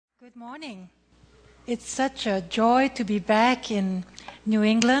Good morning. It's such a joy to be back in New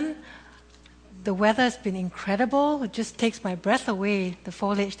England. The weather has been incredible. It just takes my breath away, the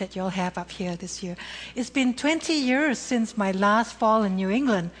foliage that you all have up here this year. It's been 20 years since my last fall in New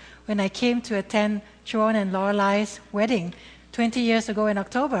England when I came to attend Joan and Lorelai's wedding 20 years ago in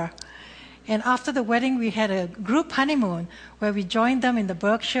October. And after the wedding, we had a group honeymoon where we joined them in the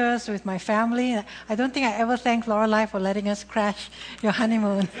Berkshires with my family. I don't think I ever thanked Lorelai for letting us crash your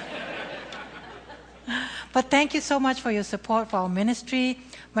honeymoon. But thank you so much for your support for our ministry.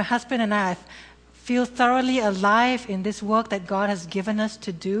 My husband and I feel thoroughly alive in this work that God has given us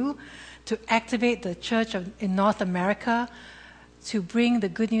to do, to activate the church in North America, to bring the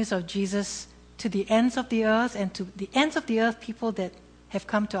good news of Jesus to the ends of the earth and to the ends of the earth people that have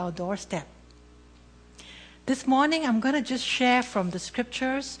come to our doorstep. This morning, I'm going to just share from the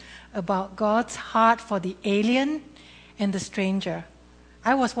scriptures about God's heart for the alien and the stranger.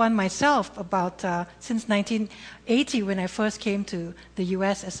 I was one myself since 1980 when I first came to the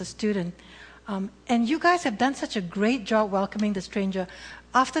U.S. as a student. And you guys have done such a great job welcoming the stranger.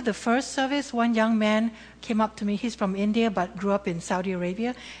 After the first service, one young man came up to me. He's from India but grew up in Saudi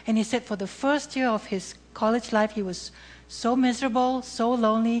Arabia. And he said for the first year of his college life, he was so miserable, so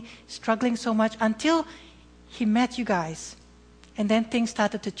lonely, struggling so much until he met you guys. And then things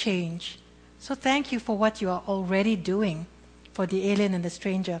started to change. So thank you for what you are already doing for the alien and the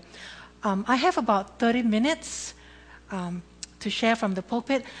stranger. I have about 30 minutes to share from the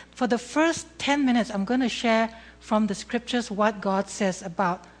pulpit. For the first 10 minutes, I'm going to share from the scriptures what God says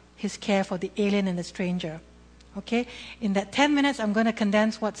about his care for the alien and the stranger. Okay? In that 10 minutes, I'm going to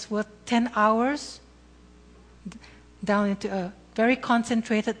condense what's worth 10 hours down into a very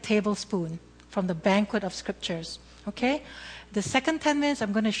concentrated tablespoon from the banquet of scriptures. Okay? The second 10 minutes,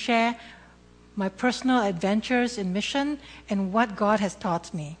 I'm going to share my personal adventures in mission and what God has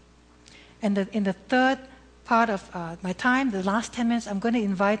taught me. And in the third part of my time, the last 10 minutes, I'm going to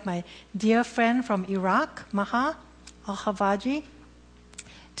invite my dear friend from Iraq, Maha Al-Havaji,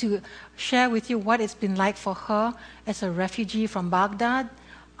 to share with you what it's been like for her as a refugee from Baghdad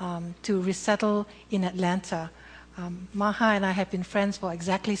to resettle in Atlanta. Maha and I have been friends for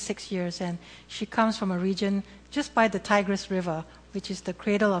exactly 6 years, and she comes from a region just by the Tigris River, which is the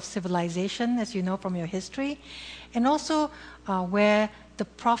cradle of civilization, as you know from your history, and also where the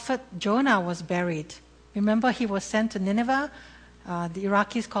prophet Jonah was buried. Remember, he was sent to Nineveh. The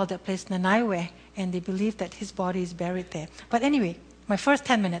Iraqis call that place Nineveh, and they believe that his body is buried there. But anyway, my first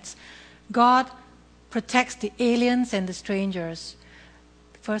 10 minutes. God protects the aliens and the strangers.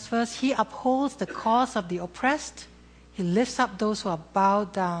 First verse, he upholds the cause of the oppressed. He lifts up those who are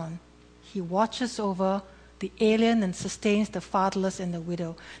bowed down. He watches over the alien and sustains the fatherless and the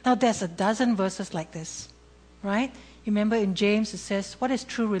widow. Now, there's a dozen verses like this, right? You remember in James it says, what is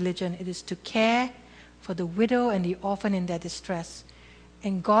true religion? It is to care for the widow and the orphan in their distress.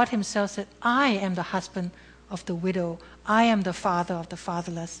 And God himself said, I am the husband of the widow. I am the father of the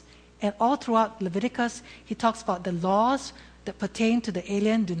fatherless. And all throughout Leviticus, he talks about the laws that pertain to the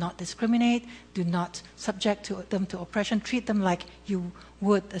alien. Do not discriminate. Do not subject them to oppression. Treat them like you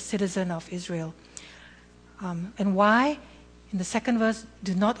would a citizen of Israel. And why? In the second verse,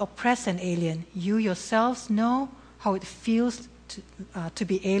 do not oppress an alien. You yourselves know how it feels to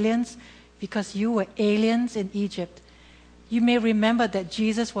be aliens because you were aliens in Egypt. You may remember that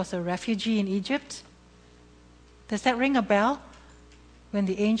Jesus was a refugee in Egypt. Does that ring a bell? When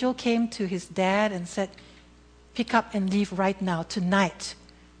the angel came to his dad and said, pick up and leave right now, tonight,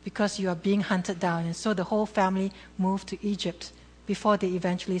 because you are being hunted down. And so the whole family moved to Egypt before they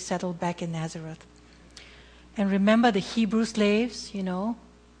eventually settled back in Nazareth. And remember the Hebrew slaves,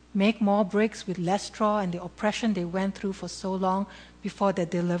 make more bricks with less straw and the oppression they went through for so long before their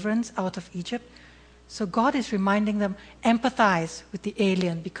deliverance out of Egypt. So God is reminding them, empathize with the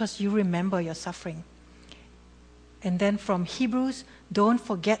alien because you remember your suffering. And then from Hebrews, don't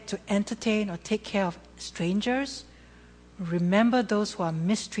forget to entertain or take care of strangers. Remember those who are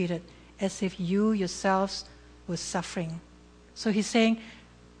mistreated as if you yourselves were suffering. So he's saying,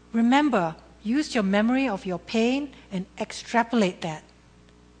 remember, use your memory of your pain and extrapolate that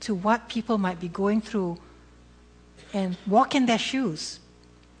to what people might be going through and walk in their shoes.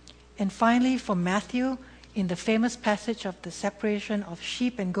 And finally, for Matthew, in the famous passage of the separation of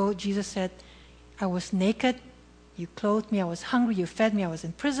sheep and goat, Jesus said, I was naked, you clothed me, I was hungry, you fed me, I was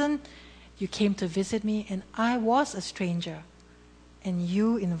in prison, you came to visit me, and I was a stranger, and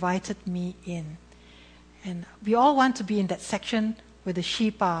you invited me in. And we all want to be in that section where the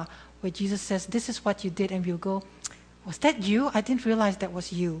sheep are, where Jesus says, this is what you did, and we'll go, was that you? I didn't realize that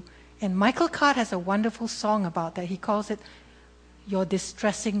was you. And Michael Card has a wonderful song about that. He calls it your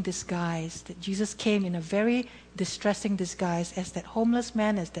distressing disguise. That Jesus came in a very distressing disguise as that homeless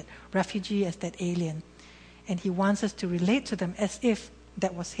man, as that refugee, as that alien. And he wants us to relate to them as if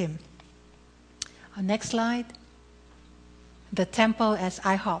that was him. Our next slide. The temple as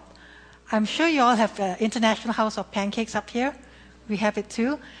IHOP. I'm sure you all have International House of Pancakes up here. We have it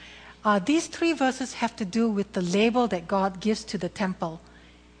too. These 3 verses have to do with the label that God gives to the temple.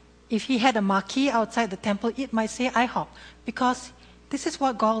 If he had a marquee outside the temple, it might say IHOP, because this is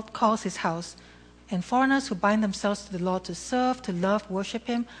what God calls his house. And foreigners who bind themselves to the Lord to serve, to love, worship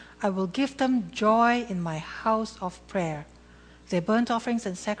him, I will give them joy in my house of prayer. Their burnt offerings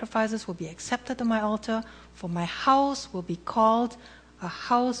and sacrifices will be accepted on my altar, for my house will be called a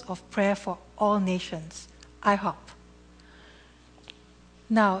house of prayer for all nations. IHOP.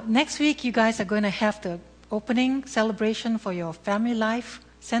 Now, next week you guys are going to have the opening celebration for your Family Life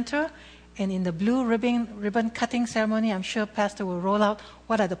Center. And in the blue ribbon cutting ceremony, I'm sure Pastor will roll out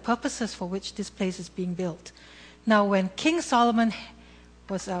what are the purposes for which this place is being built. Now, when King Solomon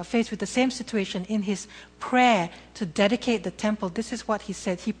was faced with the same situation in his prayer to dedicate the temple, this is what he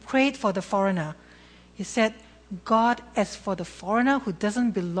said. He prayed for the foreigner. He said, God, as for the foreigner who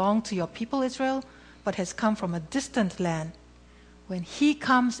doesn't belong to your people Israel, but has come from a distant land, when he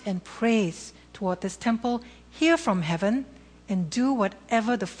comes and prays toward this temple, hear from heaven and do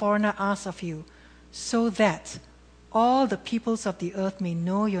whatever the foreigner asks of you, so that all the peoples of the earth may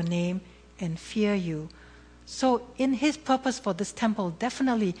know your name and fear you. So in his purpose for this temple,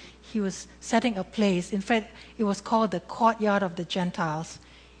 definitely he was setting a place. In fact, it was called the courtyard of the Gentiles.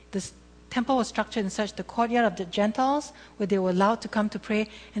 This temple was structured in such the courtyard of the Gentiles, where they were allowed to come to pray.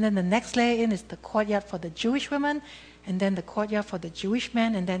 And then the next layer in is the courtyard for the Jewish women, and then the courtyard for the Jewish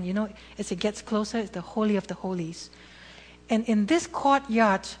men. And then, as it gets closer, it's the Holy of the Holies. And in this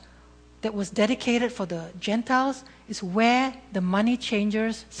courtyard that was dedicated for the Gentiles is where the money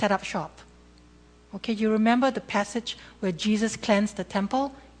changers set up shop. Okay, you remember the passage where Jesus cleansed the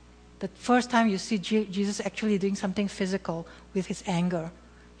temple? The first time you see Jesus actually doing something physical with his anger.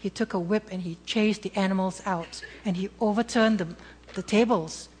 He took a whip and he chased the animals out, and he overturned the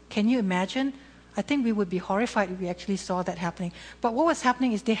tables. Can you imagine? I think we would be horrified if we actually saw that happening. But what was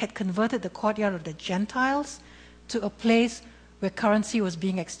happening is they had converted the courtyard of the Gentiles to a place where currency was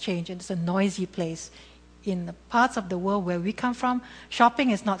being exchanged. And it's a noisy place. In the parts of the world where we come from,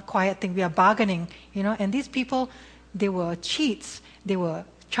 shopping is not a quiet thing. We are bargaining, And these people, they were cheats. They were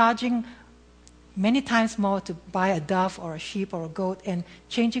charging many times more to buy a dove or a sheep or a goat, and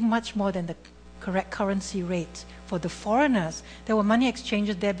changing much more than the correct currency rate. For the foreigners, there were money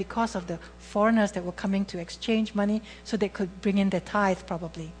exchanges there because of the foreigners that were coming to exchange money so they could bring in their tithe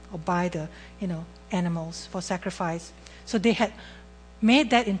probably, or buy the animals for sacrifice. So they had made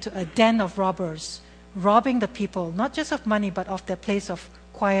that into a den of robbers, robbing the people, not just of money, but of their place of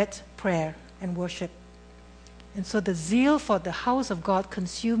quiet prayer and worship. And so the zeal for the house of God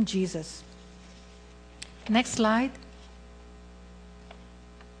consumed Jesus. Next slide.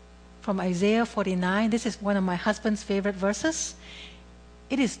 From Isaiah 49. This is one of my husband's favorite verses.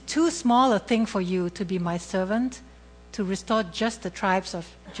 It is too small a thing for you to be my servant, to restore just the tribes of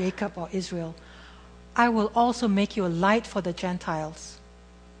Jacob or Israel. I will also make you a light for the Gentiles,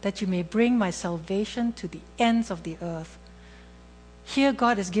 that you may bring my salvation to the ends of the earth. Here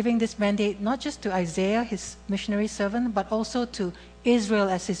God is giving this mandate not just to Isaiah, his missionary servant, but also to Israel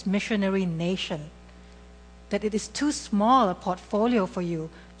as his missionary nation. That it is too small a portfolio for you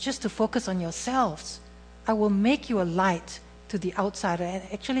just to focus on yourselves. I will make you a light to the outsider. And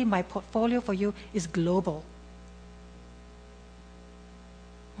actually my portfolio for you is global.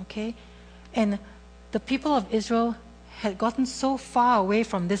 Okay? And the people of Israel had gotten so far away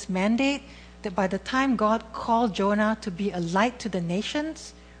from this mandate that by the time God called Jonah to be a light to the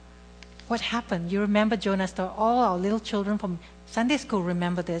nations, what happened? You remember Jonah's story. All our little children from Sunday school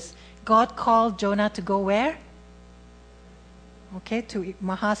remember this. God called Jonah to go where? Okay, to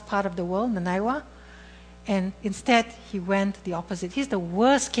Maha's part of the world, Nineveh. And instead, he went the opposite. He's the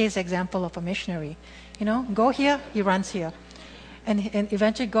worst case example of a missionary. Go here, he runs here. And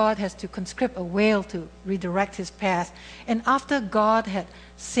eventually God has to conscript a whale to redirect his path. And after God had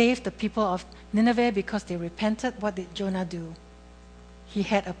saved the people of Nineveh because they repented, what did Jonah do? He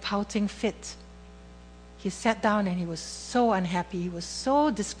had a pouting fit. He sat down and he was so unhappy. He was so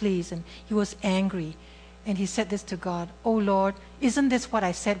displeased and he was angry. And he said this to God, "Oh Lord, isn't this what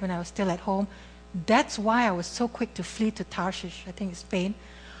I said when I was still at home? That's why I was so quick to flee to Tarshish," I think it's Spain.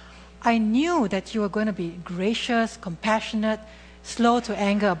 "I knew that you were going to be gracious, compassionate, slow to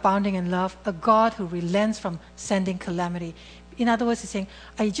anger, abounding in love, a God who relents from sending calamity." In other words, he's saying,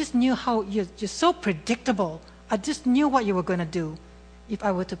 I just knew how you're so predictable. I just knew what you were going to do. If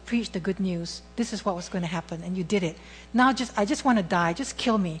I were to preach the good news, this is what was going to happen, and you did it. Now I just want to die. Just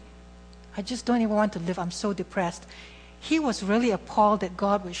kill me. I just don't even want to live. I'm so depressed. He was really appalled that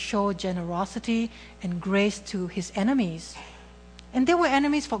God would show generosity and grace to his enemies. And they were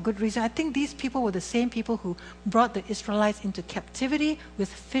enemies for good reason. I think these people were the same people who brought the Israelites into captivity with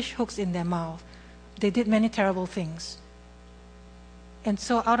fish hooks in their mouth. They did many terrible things. And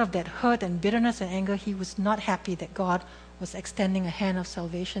so out of that hurt and bitterness and anger, he was not happy that God was extending a hand of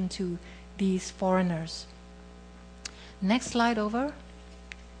salvation to these foreigners. Next slide over.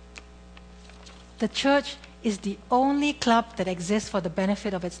 The church is the only club that exists for the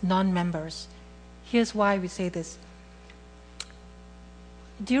benefit of its non-members. Here's why we say this.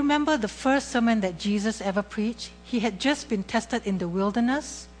 Do you remember the first sermon that Jesus ever preached? He had just been tested in the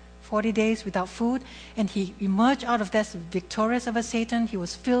wilderness, 40 days without food, and he emerged out of that victorious over Satan. He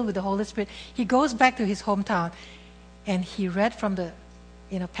was filled with the Holy Spirit. He goes back to his hometown, and he read from the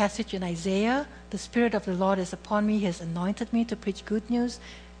passage in Isaiah, "The Spirit of the Lord is upon me. He has anointed me to preach good news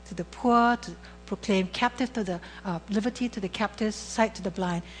to the poor, to proclaim captive to the liberty to the captives, sight to the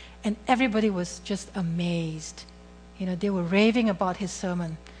blind." And everybody was just amazed. They were raving about his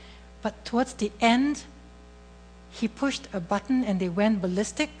sermon. But towards the end, he pushed a button and they went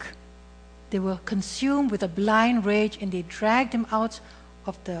ballistic. They were consumed with a blind rage, and they dragged him out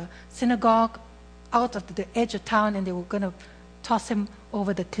of the synagogue, out of the edge of town, and they were going to toss him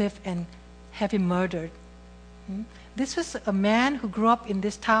over the cliff and have him murdered. This was a man who grew up in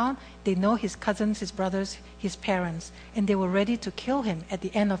this town. They know his cousins, his brothers, his parents, and they were ready to kill him at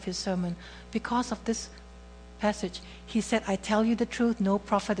the end of his sermon because of this passage. He said, "I tell you the truth, no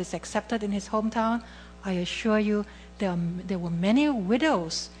prophet is accepted in his hometown. I assure you, there were many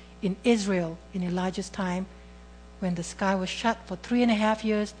widows in Israel in Elijah's time when the sky was shut for 3.5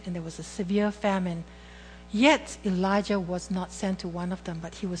 years and there was a severe famine. Yet Elijah was not sent to one of them,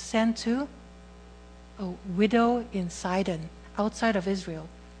 but he was sent to a widow in Sidon, outside of Israel."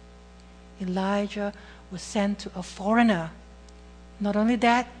 Elijah was sent to a foreigner. Not only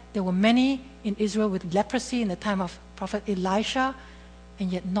that, there were many in Israel with leprosy in the time of Prophet Elisha,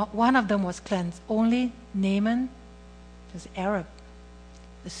 and yet not one of them was cleansed. Only Naaman, was Arab,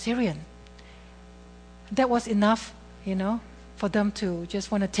 the Syrian. That was enough, for them to just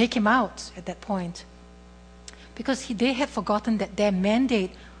want to take him out at that point. Because they had forgotten that their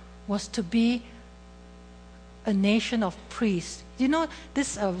mandate was to be a nation of priests. You know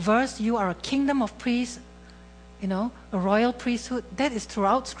this verse, "You are a kingdom of priests," a royal priesthood, that is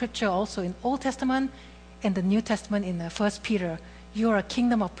throughout Scripture also in Old Testament and the New Testament in 1 Peter. You are a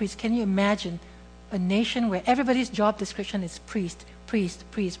kingdom of priests. Can you imagine a nation where everybody's job description is priest, priest,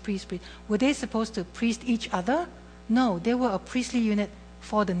 priest, priest, priest? Were they supposed to priest each other? No, they were a priestly unit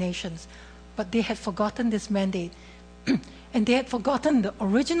for the nations. But they had forgotten this mandate. And they had forgotten the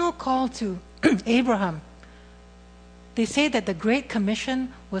original call to Abraham. They say that the Great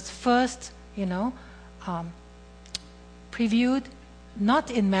Commission was first, previewed not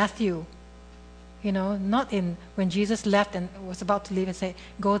in Matthew, not in when Jesus left and was about to leave and say,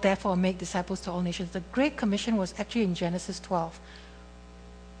 "Go therefore and make disciples to all nations." The Great Commission was actually in Genesis 12.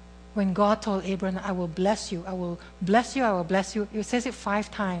 When God told Abraham, "I will bless you, I will bless you, I will bless you." It says it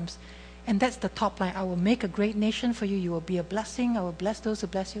 5 times. And that's the top line. "I will make a great nation for you. You will be a blessing. I will bless those who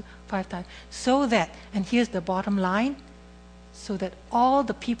bless you," 5 times. So that, and here's the bottom line, so that all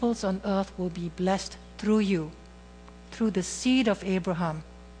the peoples on earth will be blessed through you, through the seed of Abraham,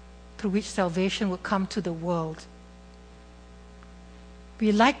 through which salvation will come to the world.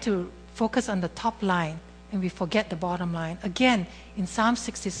 We like to focus on the top line and we forget the bottom line. Again, in Psalm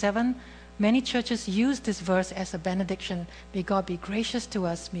 67, many churches use this verse as a benediction. May God be gracious to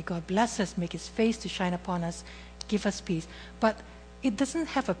us. May God bless us. Make his face to shine upon us. Give us peace. But it doesn't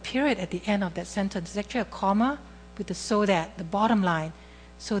have a period at the end of that sentence. It's actually a comma with the "so that," the bottom line,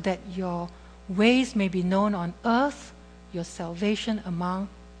 so that your ways may be known on earth, your salvation among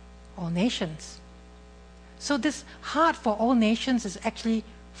all nations. So this heart for all nations is actually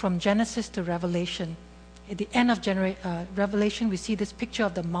from Genesis to Revelation. At the end of Revelation, we see this picture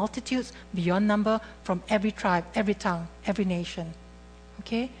of the multitudes beyond number from every tribe, every tongue, every nation.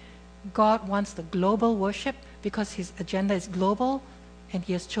 Okay? God wants the global worship because his agenda is global, and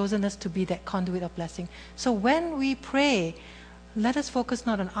he has chosen us to be that conduit of blessing. So when we pray, let us focus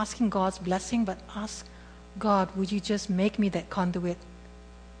not on asking God's blessing, but ask God, would you just make me that conduit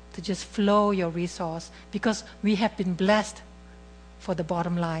to just flow your resource, because we have been blessed for the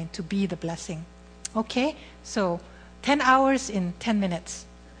bottom line, to be the blessing. Okay? So 10 hours in 10 minutes.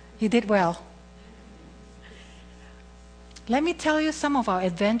 You did well. Let me tell you some of our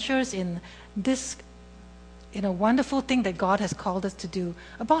adventures in this wonderful thing that God has called us to do.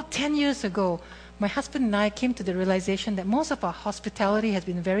 About 10 years ago, my husband and I came to the realization that most of our hospitality has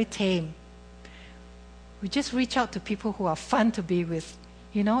been very tame. We just reach out to people who are fun to be with,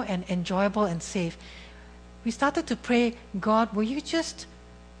 and enjoyable and safe. We started to pray, God, will you just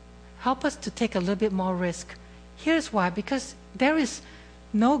help us to take a little bit more risk? Here's why, because there is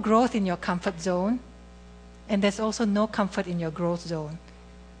no growth in your comfort zone, and there's also no comfort in your growth zone.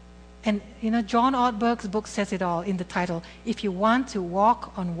 And, John Ortberg's book says it all in the title. If you want to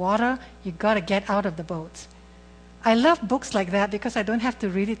walk on water, you got to get out of the boat. I love books like that because I don't have to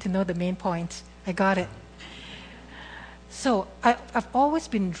read it to know the main point. I got it. So I've always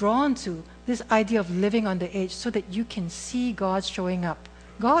been drawn to this idea of living on the edge so that you can see God showing up.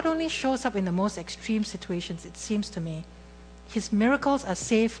 God only shows up in the most extreme situations, it seems to me. His miracles are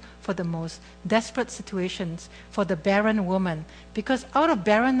safe for the most desperate situations, for the barren woman. Because out of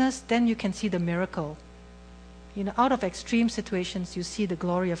barrenness, then you can see the miracle. Out of extreme situations, you see the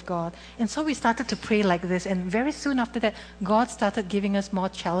glory of God. And so we started to pray like this. And very soon after that, God started giving us more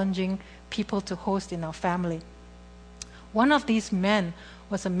challenging people to host in our family. One of these men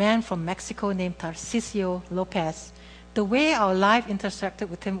was a man from Mexico named Tarcisio Lopez. The way our life intersected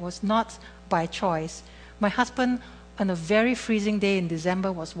with him was not by choice. My husband, on a very freezing day in December,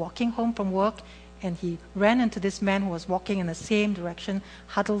 was walking home from work, and he ran into this man who was walking in the same direction,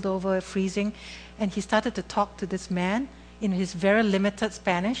 huddled over, freezing, and he started to talk to this man in his very limited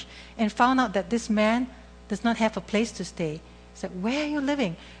Spanish, and found out that this man does not have a place to stay. He said, where are you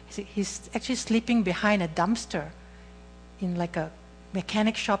living? He said, he's actually sleeping behind a dumpster in like a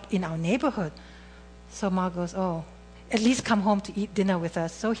mechanic shop in our neighborhood. So Mark goes, oh, at least come home to eat dinner with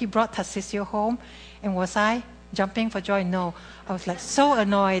us. So he brought Tarcisio home, and was I jumping for joy? No. I was like so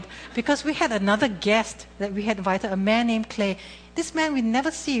annoyed because we had another guest that we had invited, a man named Clay. This man we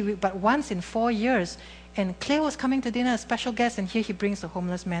never see but once in 4 years. And Clay was coming to dinner, a special guest, and here he brings a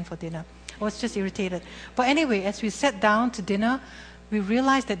homeless man for dinner. I was just irritated. But anyway, as we sat down to dinner, we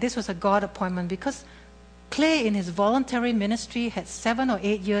realized that this was a God appointment because Clay in his voluntary ministry had 7 or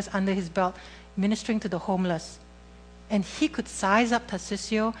 8 years under his belt ministering to the homeless. And he could size up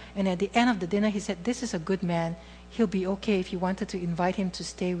Tarcisio, and at the end of the dinner, he said, this is a good man. He'll be okay if you wanted to invite him to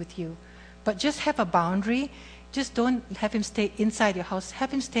stay with you. But just have a boundary. Just don't have him stay inside your house.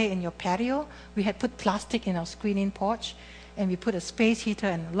 Have him stay in your patio. We had put plastic in our screening porch, and we put a space heater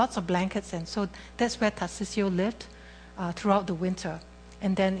and lots of blankets, and so that's where Tarcisio lived throughout the winter.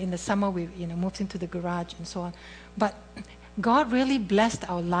 And then in the summer, we moved into the garage and so on. But God really blessed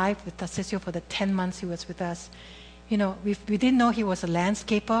our life with Tarcisio for the 10 months he was with us. We didn't know he was a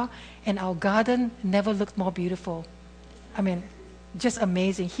landscaper, and our garden never looked more beautiful. I mean, just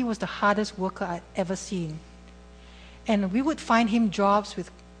amazing. He was the hardest worker I'd ever seen. And we would find him jobs with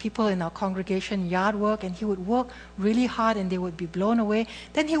people in our congregation, yard work, and he would work really hard and they would be blown away.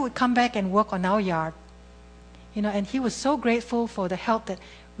 Then he would come back and work on our yard. And he was so grateful for the help that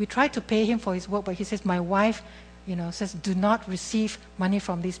we tried to pay him for his work, but he says, my wife, says, do not receive money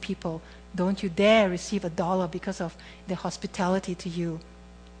from these people. Don't you dare receive $1 because of their hospitality to you.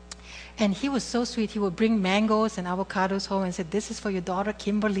 And he was so sweet. He would bring mangoes and avocados home and said, this is for your daughter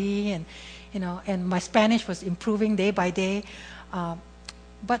Kimberly. And, and my Spanish was improving day by day.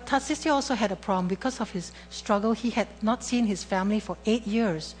 But Tarcisio also had a problem because of his struggle. He had not seen his family for 8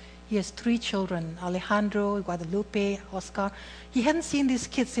 years. He has 3 children, Alejandro, Guadalupe, Oscar. He hadn't seen these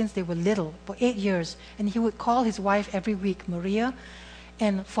kids since they were little, for 8 years. And he would call his wife every week, Maria.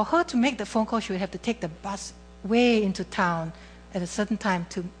 And for her to make the phone call, she would have to take the bus way into town at a certain time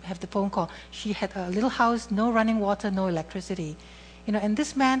to have the phone call. She had a little house, no running water, no electricity. And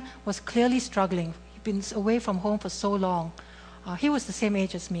this man was clearly struggling. He'd been away from home for so long. He was the same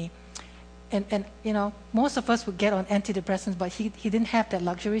age as me. And most of us would get on antidepressants, but he didn't have that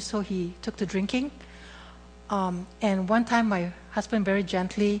luxury, so he took to drinking. And one time my husband very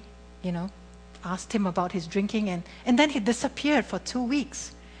gently, asked him about his drinking, and then he disappeared for 2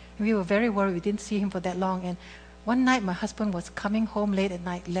 weeks. And we were very worried. We didn't see him for that long. And one night my husband was coming home late at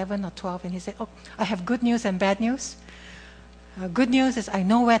night, 11 or 12, and he said, oh, I have good news and bad news. Good news is I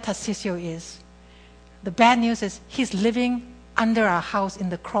know where Tarcisio is. The bad news is he's living under our house in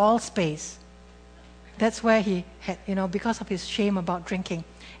the crawl space. That's where he had, because of his shame about drinking.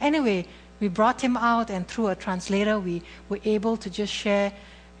 Anyway, we brought him out, and through a translator, we were able to just share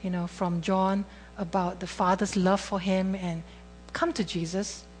from John about the Father's love for him, and come to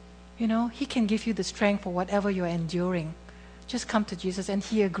Jesus. He can give you the strength for whatever you're enduring. Just come to Jesus. And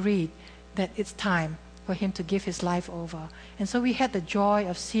he agreed that it's time for him to give his life over. And so we had the joy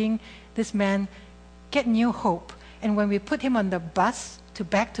of seeing this man get new hope. And when we put him on the bus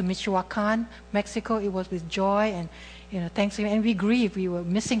back to Michoacan, Mexico. It was with joy and thanksgiving, and we grieved. We were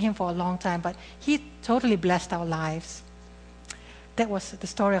missing him for a long time, but he totally blessed our lives. That was the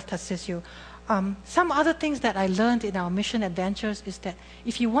story of Tarcisio. Some other things that I learned in our mission adventures is that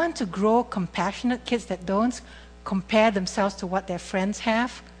if you want to grow compassionate kids that don't compare themselves to what their friends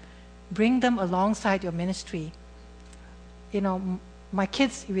have, bring them alongside your ministry. My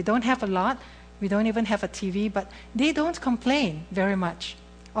kids, we don't have a lot. We don't even have a TV, but they don't complain very much.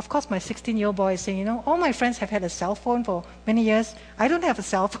 Of course, my 16-year-old boy is saying, all my friends have had a cell phone for many years. I don't have a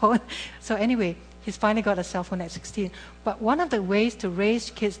cell phone. So anyway, he's finally got a cell phone at 16. But one of the ways to raise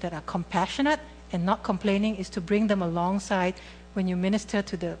kids that are compassionate and not complaining is to bring them alongside when you minister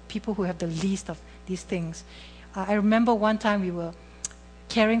to the people who have the least of these things. I remember one time we were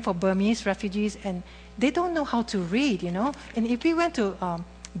caring for Burmese refugees, and they don't know how to read, And if we went to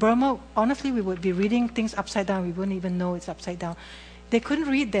Burma, honestly, we would be reading things upside down. We wouldn't even know it's upside down. They couldn't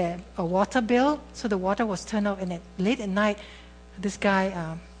read their water bill, so the water was turned off. And late at night, this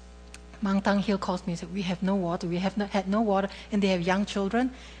guy, Mang Tang Hill, calls me and said, we have no water. We have had no water, and they have young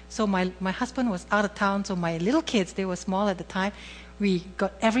children. So my husband was out of town, so my little kids, they were small at the time, we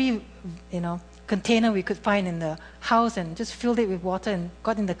got every, container we could find in the house and just filled it with water and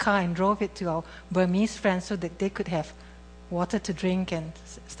got in the car and drove it to our Burmese friends so that they could have water to drink and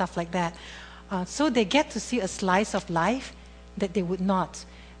stuff like that. So they get to see a slice of life that they would not.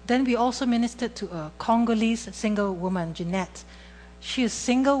 Then we also ministered to a Congolese single woman, Jeanette. She is a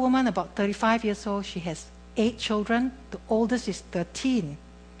single woman, about 35 years old. She has 8 children. The oldest is 13,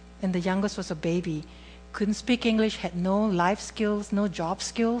 and the youngest was a baby. Couldn't speak English, had no life skills, no job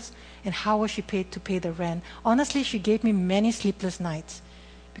skills, and how was she paid to pay the rent? Honestly, she gave me many sleepless nights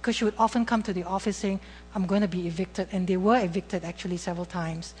because she would often come to the office saying, I'm going to be evicted, and they were evicted actually several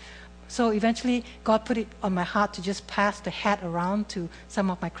times. So eventually, God put it on my heart to just pass the hat around to some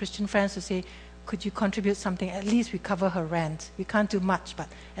of my Christian friends to say, could you contribute something? At least we cover her rent. We can't do much, but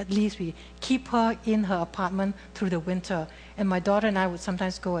at least we keep her in her apartment through the winter. And my daughter and I would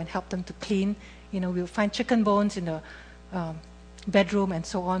sometimes go and help them to clean. We would find chicken bones in the bedroom and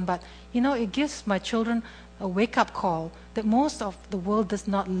so on. But, it gives my children a wake-up call that most of the world does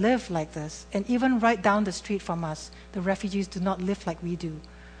not live like this. And even right down the street from us, the refugees do not live like we do.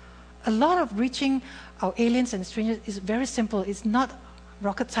 A lot of reaching our aliens and strangers is very simple. It's not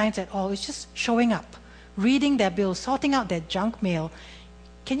rocket science at all. It's just showing up, reading their bills, sorting out their junk mail.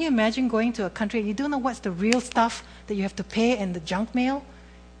 Can you imagine going to a country and you don't know what's the real stuff that you have to pay and the junk mail?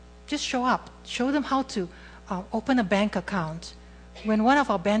 Just show up. Show them how to open a bank account. When one of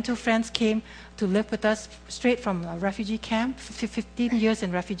our Bantu friends came to live with us straight from a refugee camp, 15 years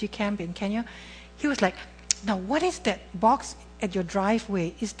in refugee camp in Kenya, he was like, now what is that box at your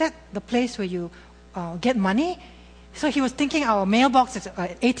driveway? Is that the place where you get money? So he was thinking our mailbox is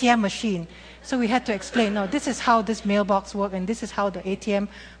an ATM machine. So we had to explain, no, this is how this mailbox works and this is how the ATM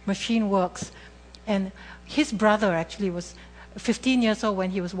machine works. And his brother actually was 15 years old when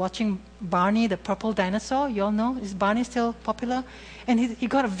he was watching Barney, the purple dinosaur. You all know? Is Barney still popular? And he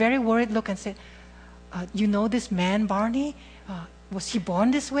got a very worried look and said, you know this man, Barney? Was he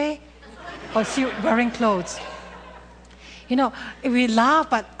born this way? Or is he wearing clothes? We laugh,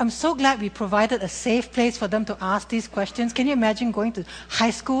 but I'm so glad we provided a safe place for them to ask these questions. Can you imagine going to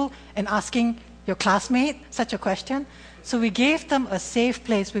high school and asking your classmate such a question? So we gave them a safe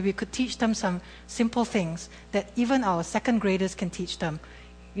place where we could teach them some simple things that even our second graders can teach them.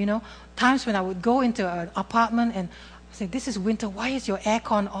 Times when I would go into an apartment and say, this is winter, why is your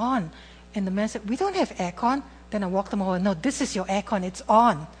aircon on? And the man said, we don't have aircon. Then I walk them over, no, this is your aircon, it's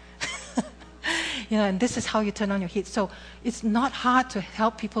on. And this is how you turn on your heat. So it's not hard to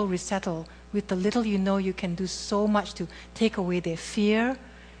help people resettle. With the little you can do so much to take away their fear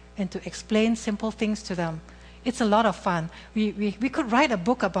and to explain simple things to them. It's a lot of fun. We could write a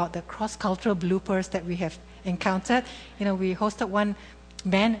book about the cross-cultural bloopers that we have encountered. We hosted one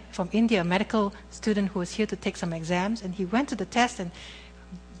man from India, a medical student who was here to take some exams, and he went to the test, and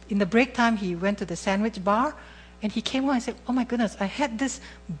in the break time, he went to the sandwich bar, and he came home and said, oh my goodness, I had this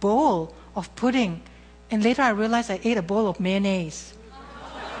bowl of pudding, and later I realized I ate a bowl of mayonnaise.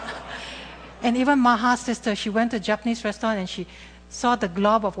 And even Maha's sister, she went to a Japanese restaurant and she saw the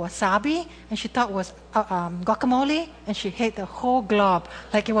glob of wasabi, and she thought it was guacamole, and she ate the whole glob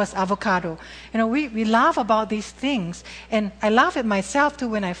like it was avocado. We laugh about these things, and I laugh at myself too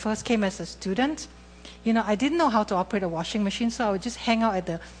when I first came as a student. I didn't know how to operate a washing machine, so I would just hang out at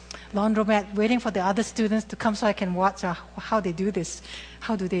the laundromat waiting for the other students to come so I can watch how they do this.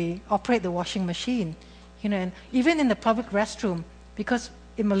 How do they operate the washing machine? And even in the public restroom, because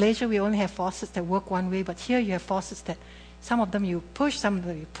in Malaysia we only have faucets that work one way, but here you have faucets that Some of them you push, some of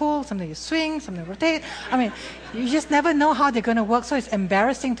them you pull, some of them you swing, some of them you rotate. I mean, you just never know how they're going to work, so it's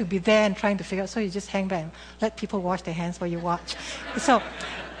embarrassing to be there and trying to figure out, so you just hang back and let people wash their hands while you watch. So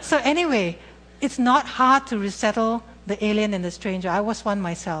anyway, it's not hard to resettle the alien and the stranger. I was one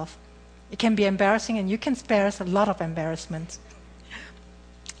myself. It can be embarrassing, and you can spare us a lot of embarrassment.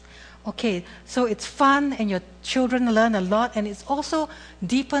 Okay, so it's fun, and your children learn a lot, and it also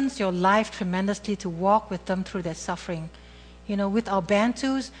deepens your life tremendously to walk with them through their suffering. You know, with our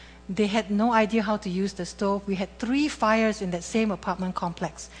Bantus, they had no idea how to use the stove. We had 3 fires in that same apartment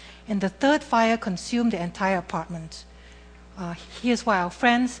complex, and the 3rd fire consumed the entire apartment. Here's why our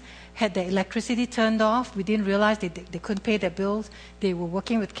friends had their electricity turned off. We didn't realize they couldn't pay their bills. They were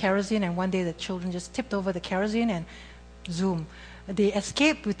working with kerosene, and one day the children just tipped over the kerosene and zoom. They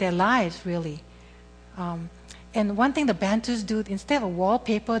escaped with their lives, really. And one thing the Bantus do, instead of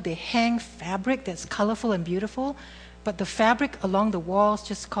wallpaper, they hang fabric that's colorful and beautiful, but the fabric along the walls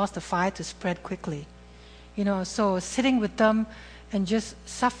just caused the fire to spread quickly. You know, so sitting with them and just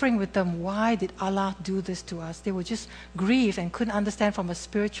suffering with them, why did Allah do this to us? They would just grieve and couldn't understand from a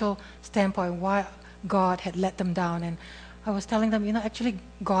spiritual standpoint why God had let them down. And I was telling them, you know, actually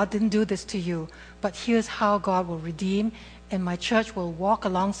God didn't do this to you, but here's how God will redeem, and my church will walk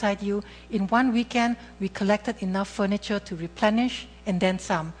alongside you. In one weekend, we collected enough furniture to replenish, and then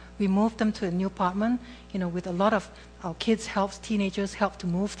some. We moved them to a new apartment, you know, with a lot of our kids' help, teenagers helped to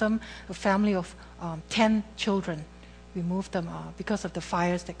move them, a family of 10 children. We moved them because of the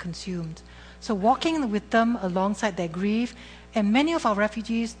fires that consumed. So walking with them alongside their grief, and many of our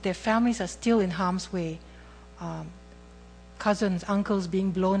refugees, their families are still in harm's way. Cousins, uncles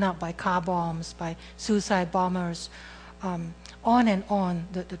being blown up by car bombs, by suicide bombers, on and on.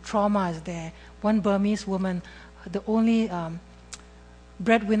 The trauma is there. One Burmese woman, the only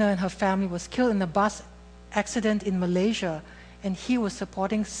breadwinner in her family, was killed in a bus accident in Malaysia, and he was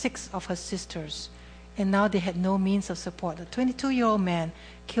supporting 6 of her sisters. And now they had no means of support. A 22-year-old man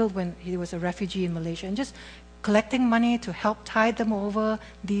killed when he was a refugee in Malaysia, and just collecting money to help tide them over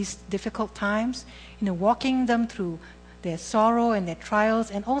these difficult times, you know, walking them through their sorrow and their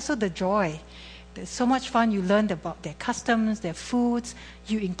trials, and also the joy. There's so much fun. You learned about their customs, their foods.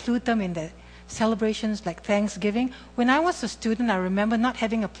 You include them in their celebrations like Thanksgiving. When I was a student, I remember not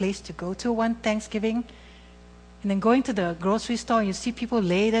having a place to go to one Thanksgiving, and then going to the grocery store, and you see people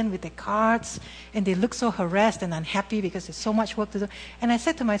laden with their carts, and they look so harassed and unhappy because there's so much work to do. And I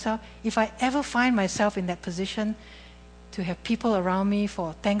said to myself, if I ever find myself in that position to have people around me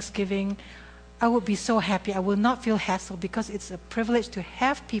for Thanksgiving, I would be so happy. I will not feel hassled, because it's a privilege to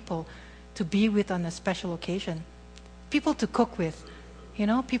have people to be with on a special occasion. People to cook with, you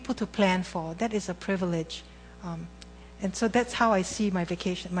know, people to plan for. That is a privilege. And so that's how I see my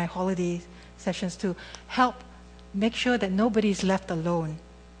vacation, my holiday sessions, to help make sure that nobody is left alone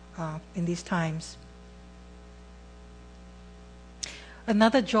in these times.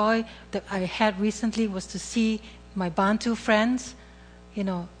 Another joy that I had recently was to see my Bantu friends. You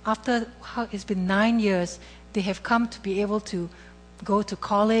know, after it's been 9 years, they have come to be able to go to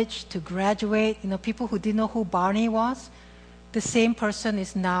college, to graduate. You know, people who didn't know who Barney was, the same person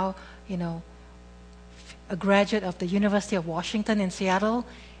is now, you know, a graduate of the University of Washington in Seattle,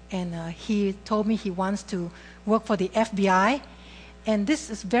 and he told me he wants to work for the FBI. And this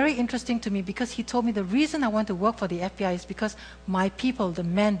is very interesting to me, because he told me the reason I want to work for the FBI is because my people, the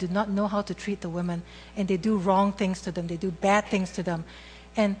men, do not know how to treat the women, and they do wrong things to them, they do bad things to them.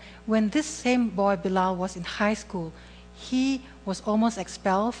 And when this same boy, Bilal, was in high school, he was almost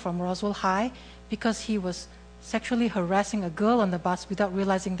expelled from Roswell High because he was sexually harassing a girl on the bus without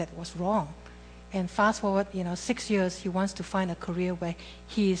realizing that it was wrong. And fast forward, 6 years, he wants to find a career where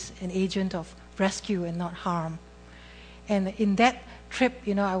he is an agent of rescue and not harm. And in that trip,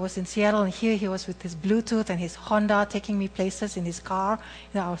 I was in Seattle, and here he was with his Bluetooth and his Honda taking me places in his car.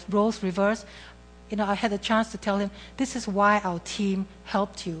 Our roles reversed. I had a chance to tell him, this is why our team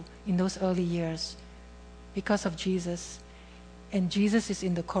helped you in those early years, because of Jesus. And Jesus is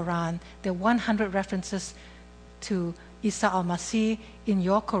in the Quran. There are 100 references to Isa al-Masih in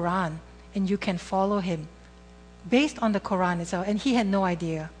your Quran, and you can follow him based on the Quran itself. And he had no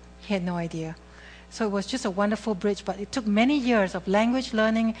idea. He had no idea. So it was just a wonderful bridge, but it took many years of language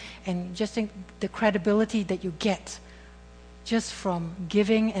learning and just the credibility that you get just from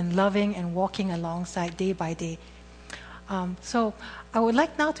giving and loving and walking alongside day by day. So I would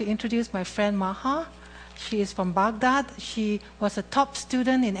like now to introduce my friend Maha. She is from Baghdad. She was a top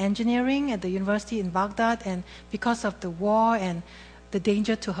student in engineering at the university in Baghdad, and because of the war and the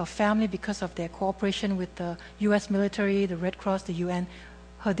danger to her family, because of their cooperation with the U.S. military, the Red Cross, the UN,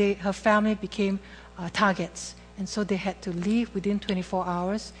 her family became targets. And so they had to leave within 24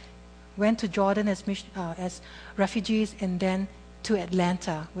 hours, went to Jordan as refugees, and then to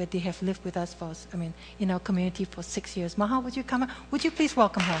Atlanta, where they have lived with us in our community for 6 years. Maha, would you come up? Would you please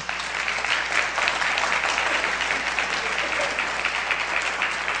welcome her?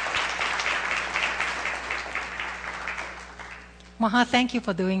 Maha, thank you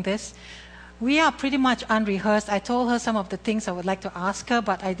for doing this. We are pretty much unrehearsed. I told her some of the things I would like to ask her,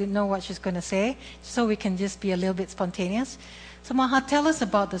 but I didn't know what she's going to say, so we can just be a little bit spontaneous. So Maha, tell us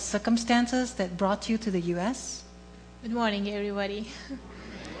about the circumstances that brought you to the U.S. Good morning, everybody.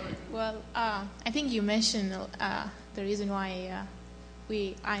 Well, I think you mentioned the reason why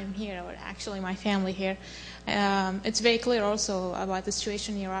I am here, or actually my family here. It's very clear also about the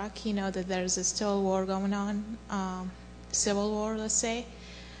situation in Iraq. You know that there's a still war going on, civil war, let's say.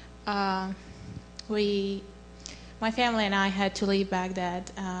 My family and I had to leave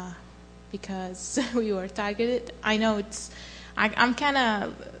Baghdad because we were targeted. I know I'm kind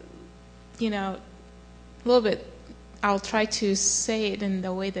of, a little bit. I'll try to say it in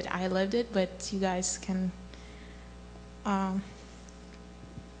the way that I lived it, but you guys can, I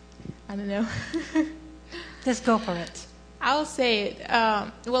don't know. Just go for it. I'll say it.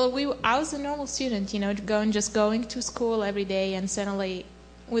 I was a normal student, just going to school every day, and suddenly,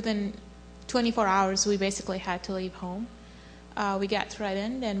 within 24 hours, we basically had to leave home. We got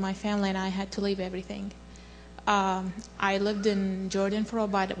threatened, and my family and I had to leave everything. I lived in Jordan for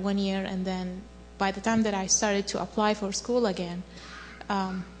about 1 year, and then by the time that I started to apply for school again,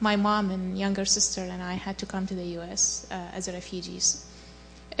 my mom and younger sister and I had to come to the U.S. As refugees.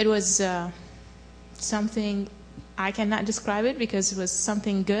 It was something, I cannot describe it because it was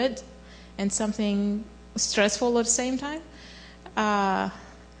something good and something stressful at the same time.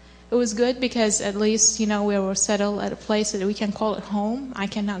 It was good because at least, we were settled at a place that we can call it home. I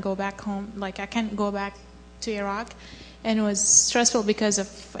cannot go back home. I can't go back to Iraq. And it was stressful because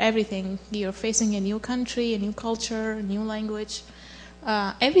of everything. You're facing a new country, a new culture, a new language.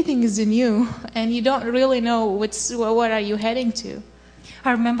 Everything is new, and you don't really know what are you heading to.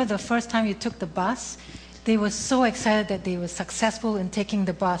 I remember the first time you took the bus, they were so excited that they were successful in taking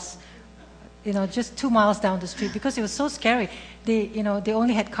the bus, just 2 miles down the street, because it was so scary. They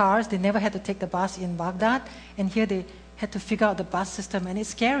only had cars. They never had to take the bus in Baghdad, and here they had to figure out the bus system, and it's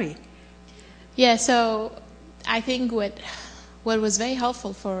scary. Yeah, so I think what was very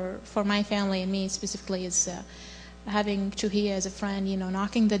helpful for my family and me specifically is having Chuhia as a friend,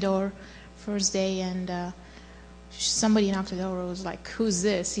 knocking the door first day, and somebody knocked the door. It was like, who's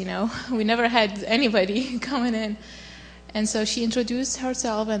this? We never had anybody coming in. And so she introduced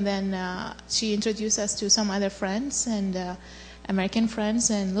herself, and then she introduced us to some other friends and American friends,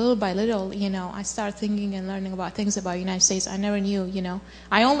 and little by little, I started thinking and learning about things about the United States I never knew,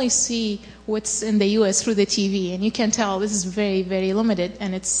 I only see what's in the U.S. through the TV, and you can tell this is very, very limited,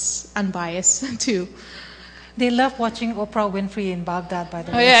 and it's unbiased, too. They love watching Oprah Winfrey in Baghdad, by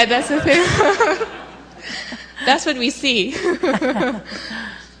the way. Oh, yeah, that's the thing. That's what we see.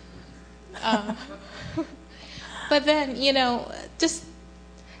 But then,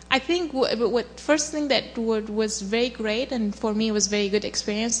 I think what first thing that was very great, and for me was very good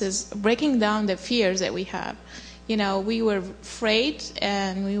experience, is breaking down the fears that we have. We were afraid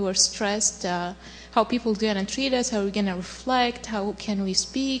and we were stressed. How people are going to treat us, how we're going to reflect, how can we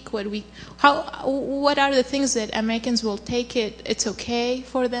speak, what are the things that Americans will take it's okay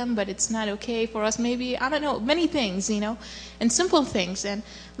for them, but it's not okay for us, maybe, I don't know, many things, and simple things. And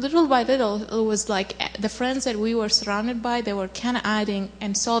little by little, it was like the friends that we were surrounded by, they were kind of adding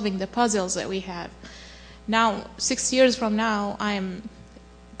and solving the puzzles that we have. Now, 6 years from now, I'm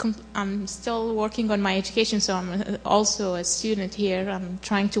still working on my education, so I'm also a student here. I'm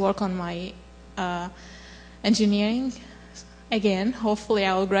trying to work on my engineering again. Hopefully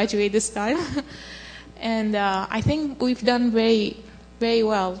I will graduate this time. And I think we've done very, very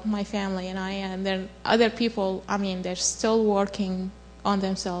well, my family and I, and then other people, they're still working on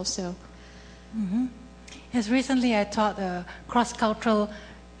themselves. So, Yes, recently I taught a cross-cultural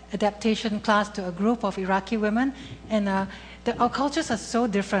adaptation class to a group of Iraqi women, and our cultures are so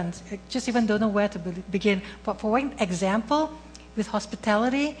different. I just even don't know where to begin. But for one example, with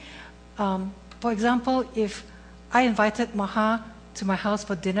hospitality, for example, if I invited Maha to my house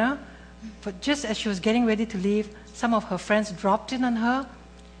for dinner, but just as she was getting ready to leave, some of her friends dropped in on her,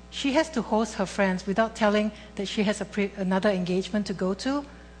 she has to host her friends without telling that she has another engagement to go to,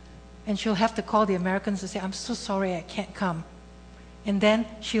 and she'll have to call the Americans and say, I'm so sorry, I can't come. And then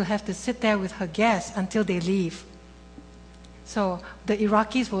she'll have to sit there with her guests until they leave. So the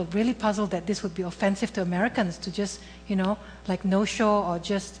Iraqis were really puzzled that this would be offensive to Americans to just, no-show or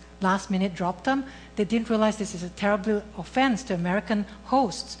just last minute dropped them. They didn't realize this is a terrible offense to American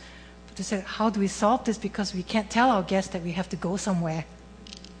hosts. But they said, how do we solve this? Because we can't tell our guests that we have to go somewhere.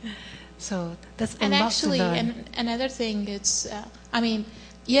 So that's a lot to learn. And another thing, it's,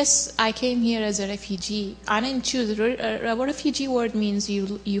 yes, I came here as a refugee. I didn't choose. A refugee word means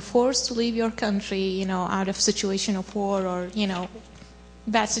you forced to leave your country, out of situation of war or,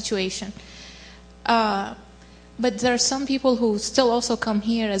 bad situation. But there are some people who still also come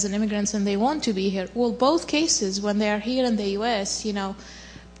here as an immigrants and they want to be here. Well, both cases, when they are here in the U.S.,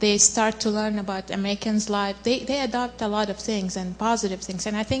 they start to learn about Americans' life. They adopt a lot of things and positive things.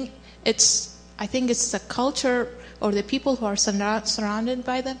 And I think it's the culture or the people who are surrounded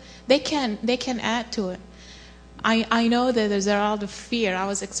by them. They can add to it. I know that there's a lot of fear. I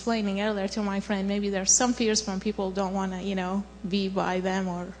was explaining earlier to my friend, maybe there's some fears from people who don't want to, be by them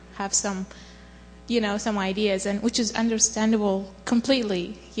or have some ideas, and which is understandable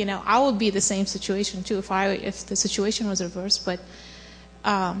completely. I would be the same situation too if the situation was reversed. But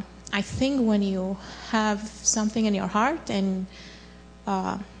I think when you have something in your heart and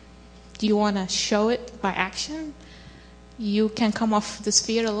you want to show it by action, you can come off this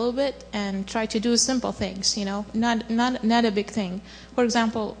fear a little bit and try to do simple things. Not a big thing. For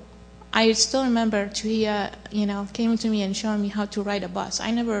example, I still remember Tuhia, came to me and showed me how to ride a bus. I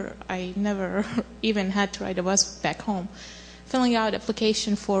never even had to ride a bus back home. Filling out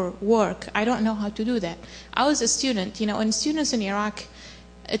application for work, I don't know how to do that. I was a student, and students in Iraq,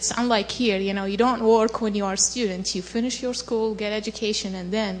 it's unlike here, you don't work when you are a student. You finish your school, get education,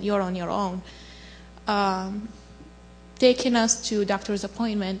 and then you're on your own. Taking us to doctor's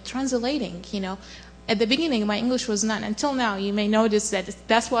appointment, translating, At the beginning, my English was not. Until now, you may notice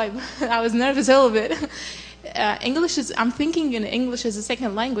that's why I was nervous a little bit. I'm thinking in English as a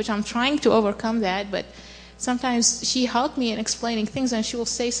second language. I'm trying to overcome that, but sometimes she helped me in explaining things, and she will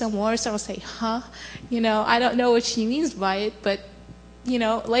say some words. I will say, huh? I don't know what she means by it, but,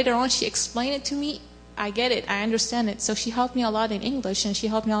 later on she explained it to me. I get it. I understand it. So she helped me a lot in English, and she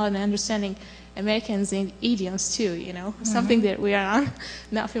helped me a lot in understanding Americans and idioms too, something that we are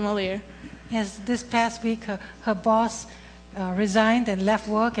not familiar. Yes, this past week, her boss resigned and left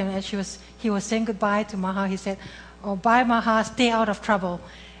work, and as he was saying goodbye to Maha, he said, "Oh, bye, Maha, stay out of trouble."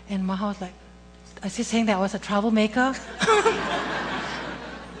 And Maha was like, "Is he saying that I was a troublemaker?"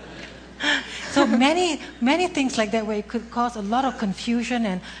 So many things like that where it could cause a lot of confusion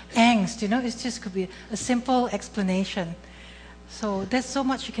and angst. It just could be a simple explanation. So there's so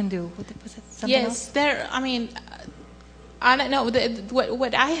much you can do. Was it something else? I don't know.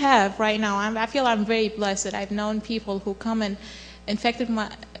 What I have right now, I feel I'm very blessed that I've known people who come and interacted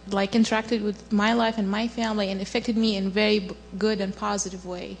with my life and my family and affected me in very good and positive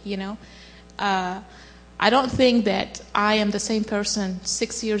way, I don't think that I am the same person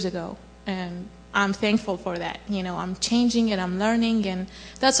 6 years ago, and I'm thankful for that. I'm changing and I'm learning, and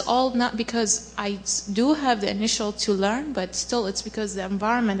that's all not because I do have the initial to learn, but still it's because the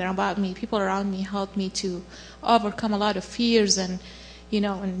environment about me, people around me helped me to overcome a lot of fears and,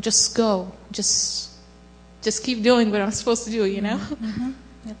 and just keep doing what I'm supposed to do, Mm-hmm.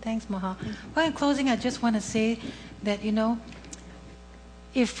 Yeah, thanks, Maha. Well, in closing, I just want to say that,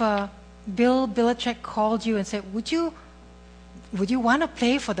 if Bill Belichick called you and said, would you want to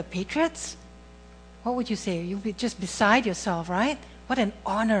play for the Patriots? What would you say? You'd be just beside yourself, right? What an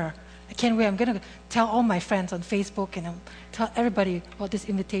honor. I can't wait. I'm going to tell all my friends on Facebook and tell everybody about this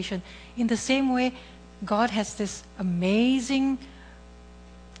invitation. In the same way, God has this amazing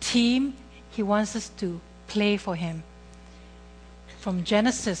team. He wants us to play for Him. From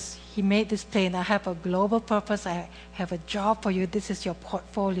Genesis, He made this plain. I have a global purpose. I have a job for you. This is your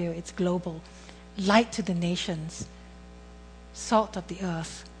portfolio. It's global. Light to the nations. Salt of the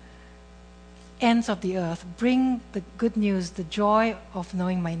earth. Ends of the earth. Bring the good news, the joy of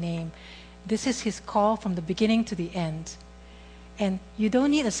knowing my name. This is His call from the beginning to the end. And you don't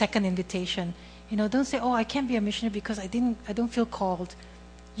need a second invitation. Don't say, oh, I can't be a missionary because I don't feel called.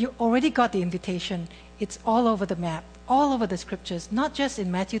 You already got the invitation. It's all over the map, all over the scriptures, not just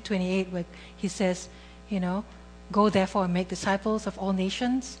in Matthew 28 where He says, go therefore and make disciples of all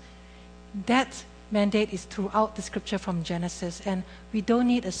nations. That mandate is throughout the scripture from Genesis, and we don't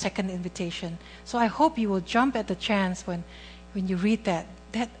need a second invitation. So I hope you will jump at the chance when you read that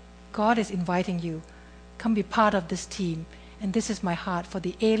God is inviting you. Come be part of this team. And this is my heart for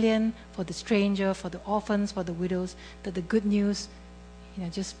the alien, for the stranger, for the orphans, for the widows, that the good news,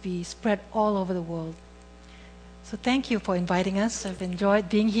 just be spread all over the world. So thank you for inviting us. I've enjoyed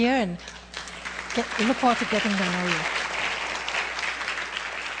being here and look forward to getting to know you.